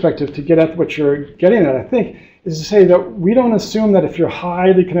my perspective, to get at what you're getting at, I think, is to say that we don't assume that if you're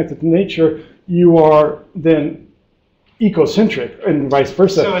highly connected to nature, you are then ecocentric, and vice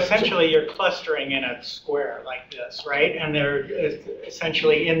versa. So essentially, you're clustering in a square like this, right? And they're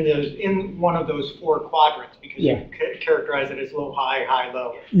essentially in one of those four quadrants, because you characterize it as low, high, high,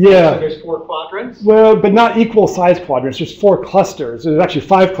 low. Yeah. So there's four quadrants? Well, but not equal size quadrants. There's 4 clusters. There's actually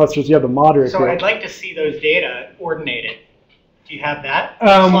 5 clusters. You have the moderate So group. I'd like to see those data ordinated. Do you have that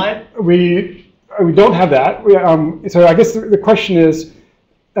slide? We don't have that. So I guess the question is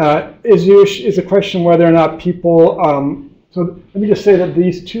the question whether or not people, so let me just say that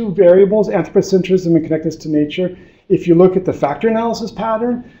these two variables, anthropocentrism and connectedness to nature, if you look at the factor analysis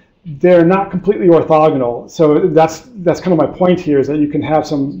pattern, they're not completely orthogonal. So that's kind of my point here, is that you can have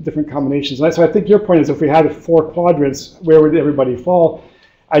some different combinations. So I think your point is, if we had 4 quadrants, where would everybody fall?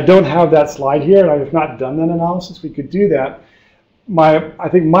 I don't have that slide here, and I have not done that analysis. We could do that. I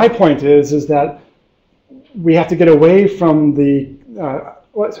think my point is that we have to get away from the,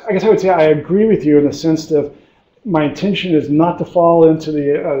 I guess I would say I agree with you in the sense that my intention is not to fall into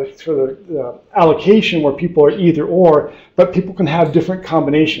the allocation where people are either or, but people can have different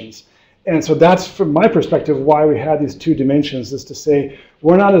combinations. And so that's, from my perspective, why we had these 2 dimensions, is to say,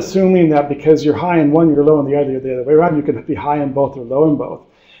 we're not assuming that because you're high in one, you're low in the other way around. You can be high in both or low in both.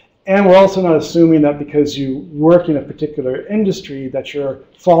 And we're also not assuming that because you work in a particular industry that you're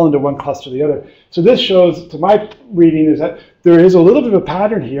fall into one cluster or the other. So this shows, to my reading, is that there is a little bit of a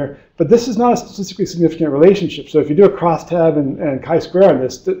pattern here, but this is not a statistically significant relationship. So if you do a crosstab and chi-square on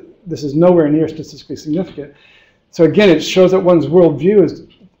this, this is nowhere near statistically significant. So again, it shows that one's worldview is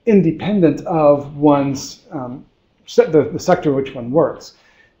independent of one's the sector in which one works.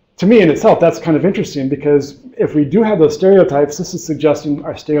 To me, in itself, that's kind of interesting, because if we do have those stereotypes, this is suggesting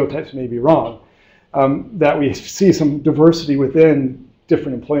our stereotypes may be wrong, that we see some diversity within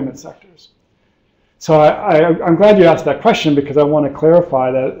different employment sectors. So I'm glad you asked that question, because I want to clarify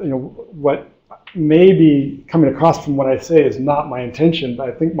that what may be coming across from what I say is not my intention, but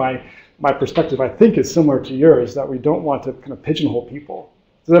I think my perspective, I think, is similar to yours, that we don't want to kind of pigeonhole people.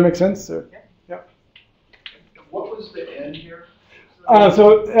 Does that make sense? Or? Yeah. What was the end here?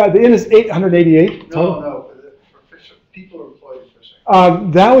 So the end is 888 total. No, for people employed in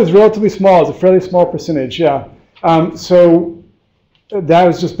fishing. That was relatively small. It's a fairly small percentage, yeah. So that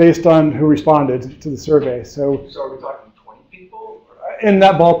was just based on who responded to the survey. So are we talking 20 people? In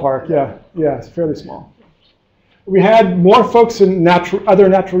that ballpark, yeah. Yeah, it's fairly small. We had more folks in other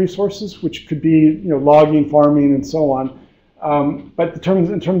natural resources, which could be logging, farming, and so on. But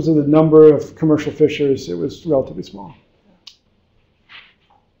in terms of the number of commercial fishers, it was relatively small.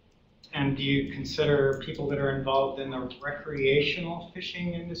 And do you consider people that are involved in the recreational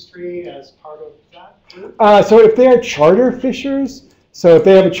fishing industry as part of that group? So if they are charter fishers, so if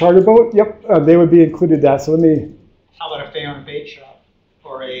they have a charter boat, yep, they would be included that. So let me... How about if they own a bait shop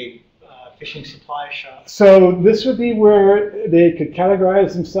or a fishing supply shop? So this would be where they could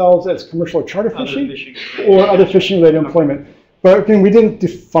categorize themselves as commercial or charter fishing, or other fishing-related employment. But again, we didn't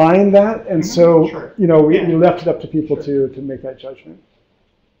define that, and so we left it up to people to make that judgment.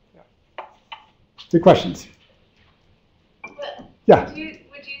 Good questions. But yeah. Would you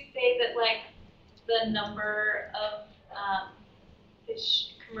say that the number of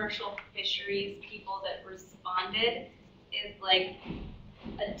commercial fisheries people that responded is a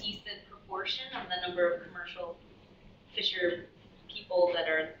decent proportion of the number of commercial fisher people that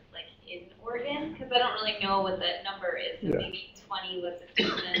are in Oregon? Because I don't really know what that number is. So maybe 20 was a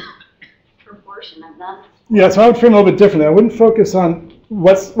decent proportion of them. Yeah, so I would frame it a little bit differently. I wouldn't focus on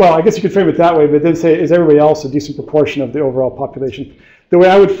well, I guess you could frame it that way, but then say, is everybody else a decent proportion of the overall population? The way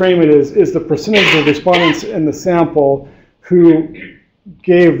I would frame it is the percentage of respondents in the sample who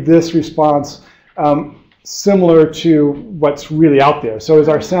gave this response similar to what's really out there. So is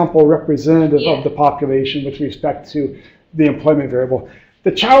our sample representative of the population with respect to the employment variable?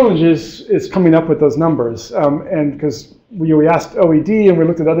 The challenge is coming up with those numbers, and because we asked OED and we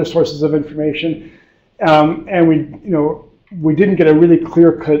looked at other sources of information, and we we didn't get a really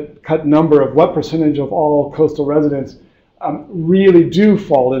clear-cut number of what percentage of all coastal residents really do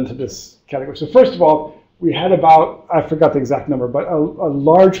fall into this category. So first of all, we had about, I forgot the exact number, but a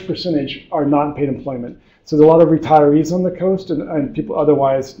large percentage are not in paid employment. So there's a lot of retirees on the coast and people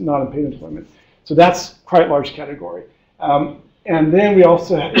otherwise not in paid employment. So that's quite a large category. And then we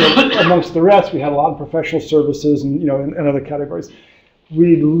also, amongst the rest, we had a lot of professional services and, and other categories.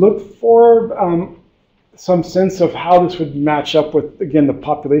 We looked for some sense of how this would match up with, again, the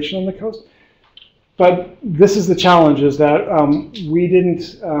population on the coast. But this is the challenge, is that we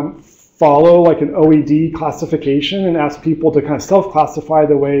didn't follow like an OED classification and ask people to kind of self-classify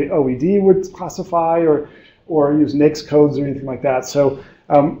the way OED would classify or use NAICS codes or anything like that. So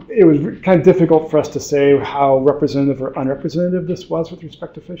it was kind of difficult for us to say how representative or unrepresentative this was with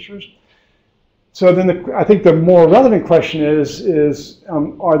respect to fishers. So then I think the more relevant question is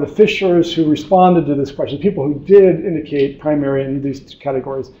are the fishers who responded to this question, people who did indicate primary in these two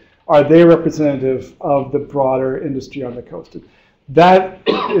categories, are they representative of the broader industry on the coast? That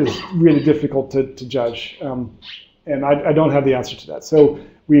is really difficult to judge, and I don't have the answer to that. So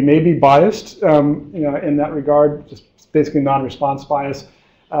we may be biased in that regard, just basically non-response bias,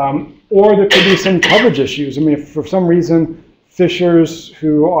 or there could be some coverage issues. I mean, if for some reason fishers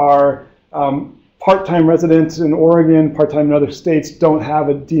who are part-time residents in Oregon, part-time in other states don't have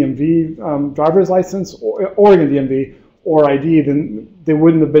a DMV driver's license, or Oregon DMV or ID, then they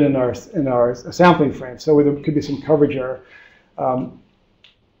wouldn't have been in our sampling frame. So there could be some coverage error.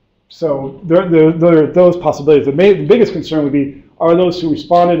 So there are those possibilities. The biggest concern would be, are those who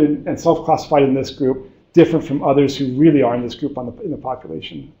responded and self-classified in this group different from others who really are in this group in the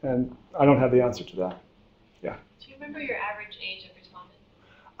population? And I don't have the answer to that. Yeah. Do you remember your average age of respondents?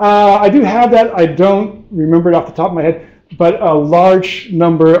 I do have that. I don't remember it off the top of my head, but a large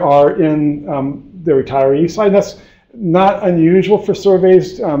number are in the retiree side. That's not unusual for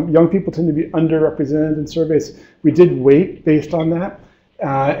surveys. Young people tend to be underrepresented in surveys. We did weight based on that.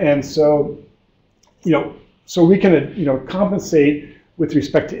 And so, so we can, compensate with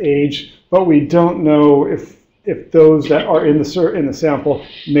respect to age, but we don't know if those that are in the sample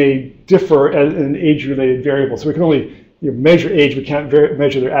may differ as an age-related variable. So we can only measure age. We can't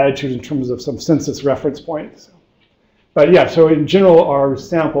measure their attitudes in terms of some census reference point. So. But yeah, so in general, our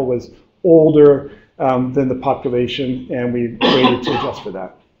sample was older than the population, and we waited to adjust for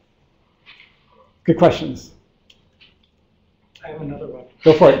that. Good questions. I have another one.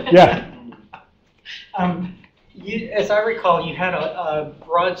 Go for it. Yeah. As I recall, you had a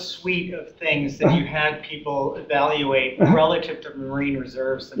broad suite of things that you had people evaluate relative to marine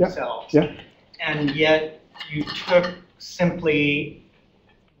reserves themselves. Yeah. And yet you took simply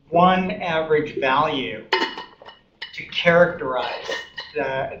one average value to characterize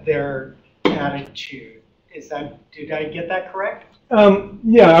their attitude. Did I get that correct?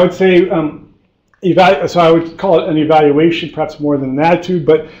 Yeah, I would say so I would call it an evaluation, perhaps more than an attitude,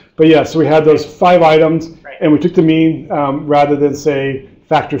 but yeah, so we had those 5 items, right, and we took the mean rather than say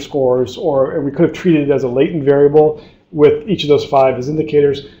factor scores, and we could have treated it as a latent variable with each of those 5 as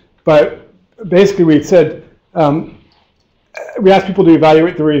indicators. But basically we said, we asked people to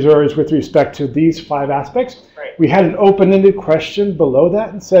evaluate the reserves with respect to these 5 aspects. Right. We had an open-ended question below that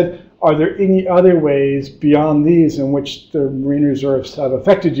and said, are there any other ways beyond these in which the marine reserves have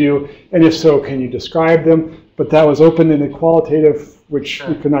affected you? And if so, can you describe them? But that was open-ended qualitative, which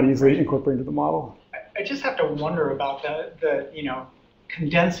we could not easily incorporate into the model. I just have to wonder about the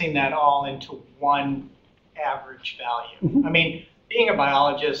condensing that all into one average value. Mm-hmm. I mean, being a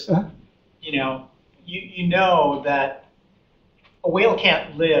biologist, you know that a whale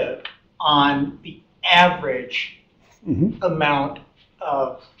can't live on the average amount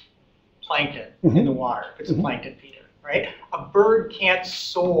of plankton in the water, if it's a plankton feeder, right? A bird can't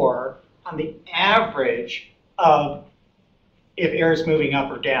soar on the average of if air is moving up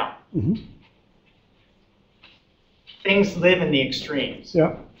or down. Things live in the extremes.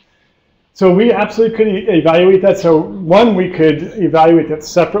 Yeah. So we absolutely could evaluate that. So one, we could evaluate that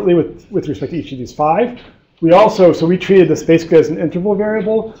separately with respect to each of these 5. We also, so we treated this basically as an interval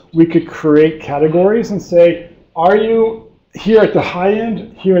variable. We could create categories and say, are you here at the high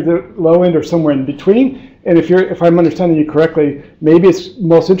end, here at the low end, or somewhere in between? And if I'm understanding you correctly, maybe it's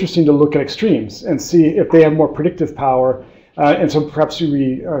most interesting to look at extremes and see if they have more predictive power. And so perhaps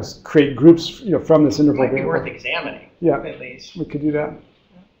we create groups from this interval variable. Might be worth examining, at least. We could do that.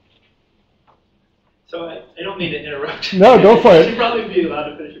 So I don't mean to interrupt. No, go for it. You should probably be allowed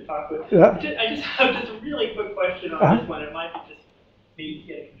to finish your talk. But yeah. I just have just a really quick question on this one. It might be just me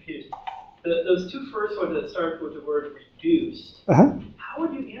getting confused. Those 2 first ones that start with the word reduced, how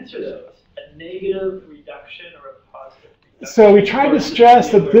would you answer those? A negative reduction or a positive So we tried to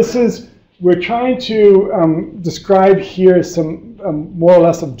stress that this is, we're trying to describe here some more or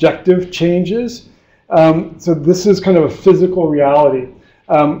less objective changes. So this is kind of a physical reality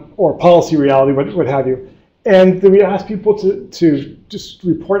or policy reality, what have you. And then we asked people to just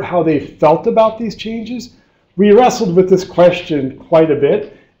report how they felt about these changes. We wrestled with this question quite a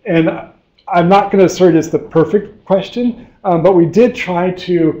bit, and I'm not going to assert it's the perfect question, but we did try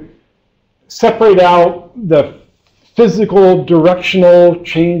to separate out the physical directional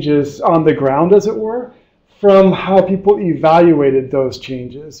changes on the ground, as it were, from how people evaluated those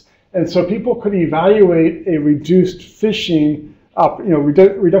changes. And so people could evaluate a reduced fishing,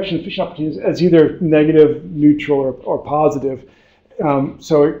 reduction of fishing opportunities as either negative, neutral, or positive.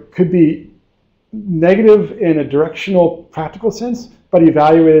 So it could be negative in a directional, practical sense, but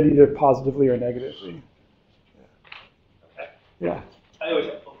evaluated either positively or negatively. Okay. Yeah. I always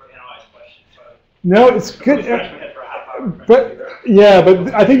have overanalyzed questions. So No, it's good. scratch my head for a half hour.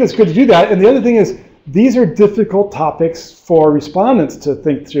 But I think it's good to do that. And the other thing is, these are difficult topics for respondents to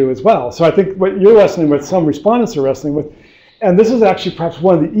think through as well. So I think what you're wrestling with, some respondents are wrestling with, and this is actually perhaps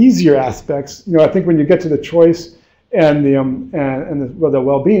one of the easier aspects. I think when you get to the choice and the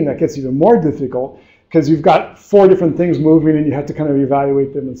well-being, that gets even more difficult because you've got 4 different things moving and you have to kind of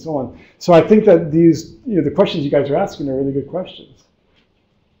evaluate them and so on. So I think that these, the questions you guys are asking are really good questions.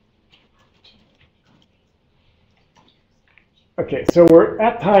 Okay, so we're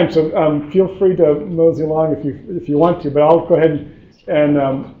at time, so feel free to mosey along if you want to, but I'll go ahead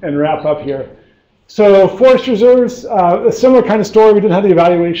and wrap up here. So forest reserves, a similar kind of story. We didn't have the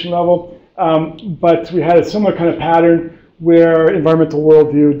evaluation level, but we had a similar kind of pattern where environmental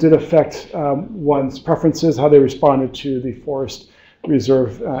worldview did affect one's preferences, how they responded to the forest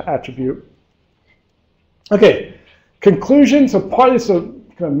reserve attribute. Okay, conclusion. So partly some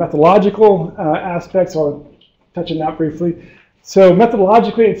kind of methodological aspects. I'll touch on that briefly. So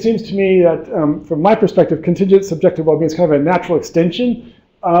methodologically, it seems to me that from my perspective, contingent subjective well-being is kind of a natural extension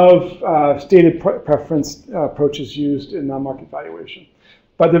of stated preference approaches used in non-market valuation.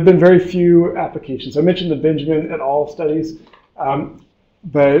 But there have been very few applications. I mentioned the Benjamin et al. Studies,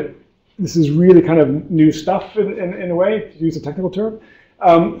 but this is really kind of new stuff in a way, to use a technical term.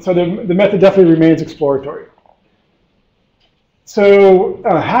 So the method definitely remains exploratory. So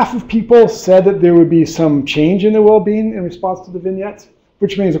half of people said that there would be some change in their well-being in response to the vignettes,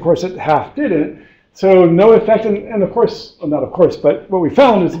 which means, of course, that half didn't. So no effect, and of course, well, not of course, but what we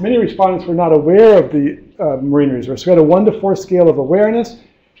found is many respondents were not aware of the marine reserves. So we had a 1 to 4 scale of awareness.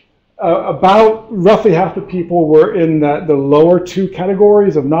 About roughly half the people were in the lower 2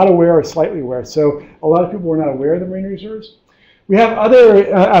 categories of not aware or slightly aware. So a lot of people were not aware of the marine reserves. We have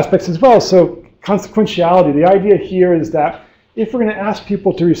other aspects as well. So consequentiality. The idea here is that if we're going to ask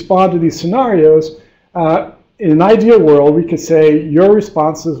people to respond to these scenarios, in an ideal world, we could say your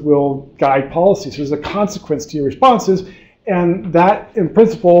responses will guide policy. So there's a consequence to your responses, and that, in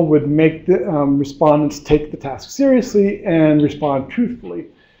principle, would make the respondents take the task seriously and respond truthfully.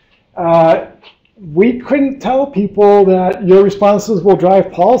 We couldn't tell people that your responses will drive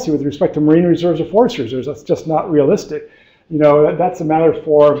policy with respect to marine reserves or forest reserves. That's just not realistic. That's a matter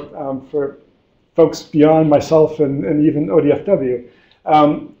for folks beyond myself and even ODFW.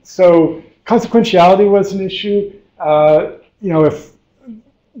 So consequentiality was an issue. If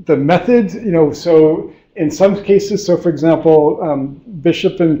the method, so in some cases, so for example,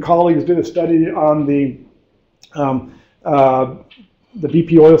 Bishop and colleagues did a study on the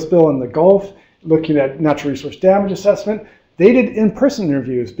BP oil spill in the Gulf, looking at natural resource damage assessment. They did in-person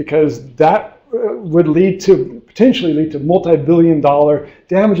interviews because that would potentially lead to multi-billion-dollar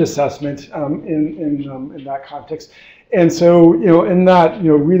damage assessment in that context. And so, in that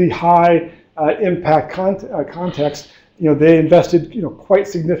really high impact context, they invested quite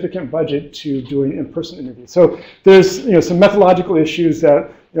significant budget to doing in-person interviews. So there's some methodological issues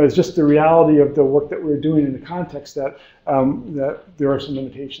that it's just the reality of the work that we're doing in the context that there are some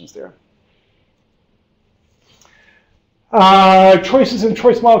limitations there. Choices and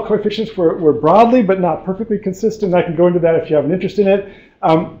choice model coefficients were broadly but not perfectly consistent. I can go into that if you have an interest in it.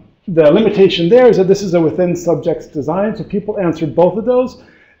 The limitation there is that this is a within subjects design, so people answered both of those.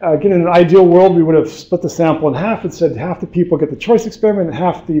 Again, in an ideal world, we would have split the sample in half and said half the people get the choice experiment and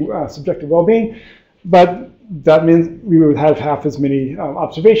half the subjective well-being. But that means we would have half as many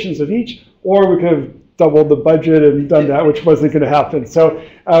observations of each, or we could have doubled the budget and done that, which wasn't going to happen. So,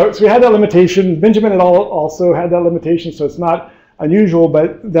 so we had that limitation. Benjamin et al. Also had that limitation, so it's not unusual,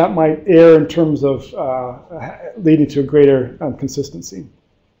 but that might err in terms of leading to a greater consistency.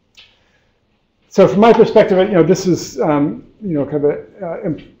 So from my perspective, this is kind of an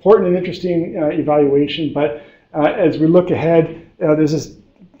important and interesting evaluation, but As we look ahead, there's this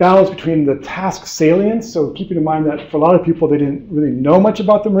balance between the task salience, so keeping in mind that for a lot of people, they didn't really know much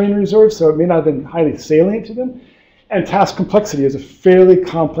about the marine reserve, so it may not have been highly salient to them. And task complexity is a fairly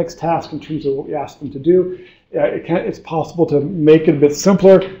complex task in terms of what we ask them to do. It's possible to make it a bit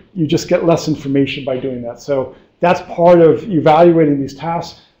simpler. You just get less information by doing that. So that's part of evaluating these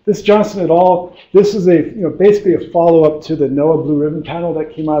tasks. This Johnson et al., this is basically a follow-up to the NOAA Blue Ribbon panel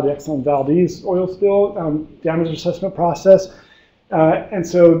that came out of the Exxon Valdez oil spill damage assessment process. And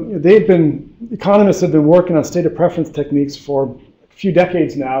so economists have been working on state of preference techniques for a few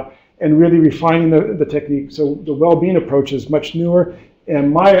decades now and really refining the technique. So the well-being approach is much newer.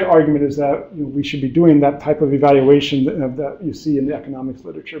 And my argument is that we should be doing that type of evaluation that you see in the economics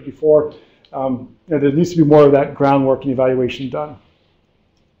literature before. There needs to be more of that groundwork and evaluation done.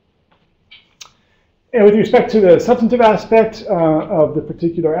 And with respect to the substantive aspect of the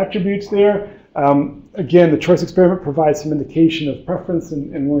particular attributes there, again, the choice experiment provides some indication of preference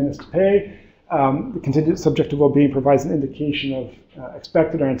and willingness to pay. The contingent subjective well-being provides an indication of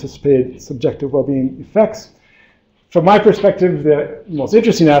expected or anticipated subjective well-being effects. From my perspective, the most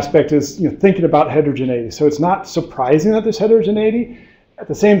interesting aspect is thinking about heterogeneity. So it's not surprising that there's heterogeneity. At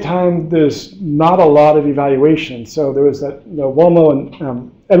the same time, there's not a lot of evaluation. So there was the Womo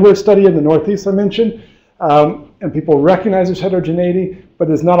and Edwards study in the Northeast I mentioned, and people recognize there's heterogeneity, but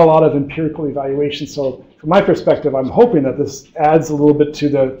there's not a lot of empirical evaluation. So from my perspective, I'm hoping that this adds a little bit to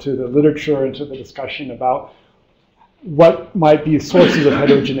the literature and to the discussion about what might be sources of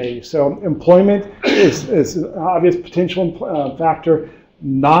heterogeneity. So employment is an obvious potential factor.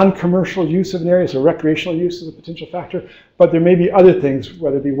 Non-commercial use of an area, so recreational use is a potential factor, but there may be other things,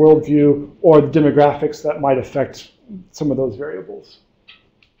 whether it be worldview or the demographics that might affect some of those variables.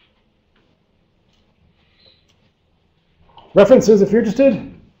 References if you're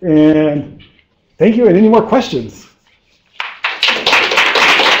interested, and thank you, and any more questions?